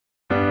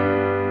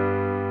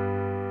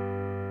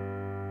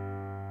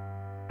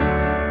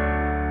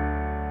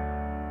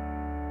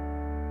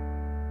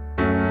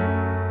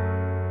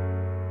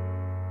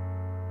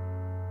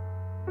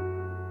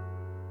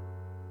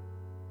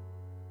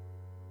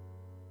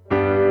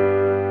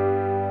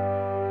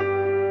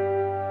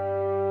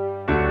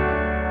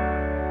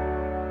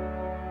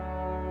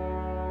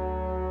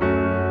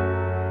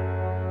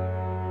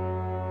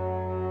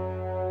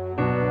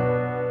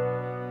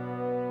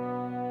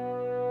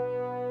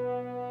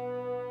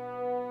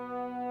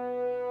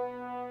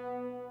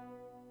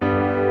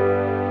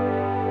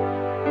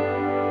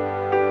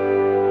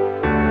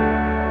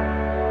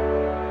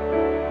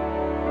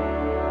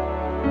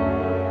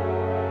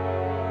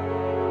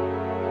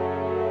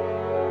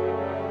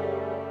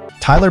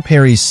Tyler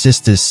Perry's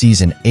Sistas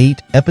Season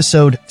 8,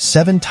 Episode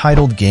 7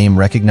 titled Game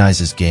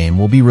Recognizes Game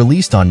will be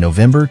released on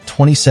November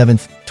 27,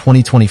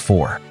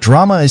 2024.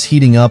 Drama is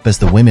heating up as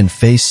the women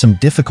face some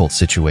difficult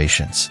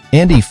situations.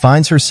 Andy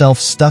finds herself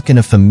stuck in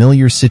a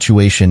familiar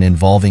situation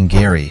involving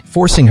Gary,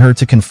 forcing her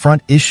to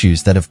confront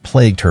issues that have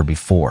plagued her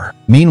before.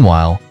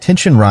 Meanwhile,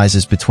 tension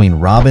rises between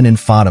Robin and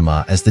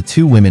Fatima as the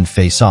two women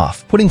face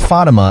off, putting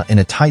Fatima in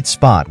a tight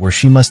spot where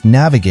she must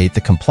navigate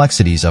the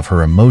complexities of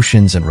her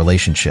emotions and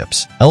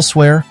relationships.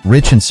 Elsewhere,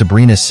 Rich and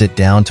Sabrina sit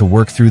down to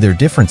work through their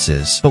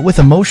differences, but with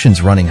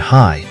emotions running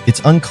high,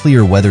 it's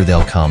unclear whether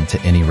they'll come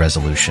to any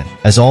resolution.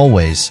 As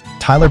always,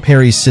 Tyler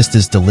Perry's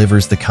Sistas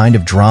delivers the kind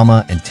of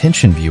drama and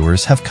tension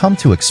viewers have come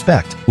to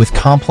expect, with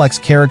complex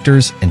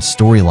characters and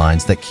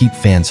storylines that keep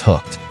fans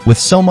hooked. With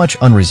so much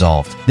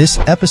unresolved, this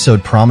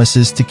episode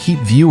promises to keep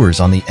viewers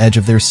on the edge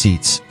of their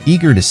seats,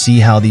 eager to see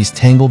how these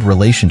tangled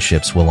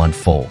relationships will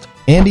unfold.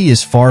 Andy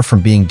is far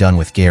from being done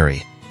with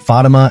Gary.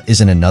 Fatima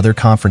is in another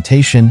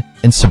confrontation,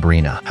 and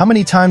Sabrina. How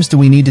many times do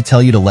we need to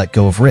tell you to let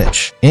go of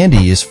Rich?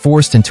 Andy is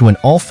forced into an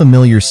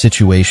all-familiar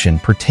situation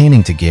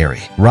pertaining to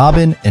Gary.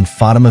 Robin and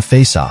Fatima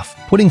face off,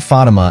 putting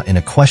Fatima in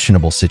a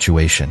questionable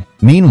situation.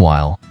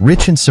 Meanwhile,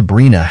 Rich and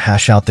Sabrina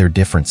hash out their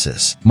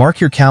differences. Mark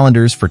your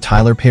calendars for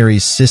Tyler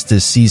Perry's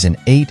Sistas Season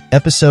 8,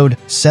 Episode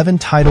 7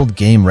 titled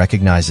Game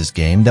Recognizes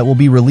Game that will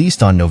be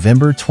released on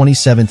November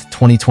 27,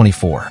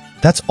 2024.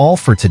 That's all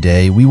for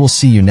today. We will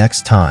see you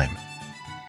next time.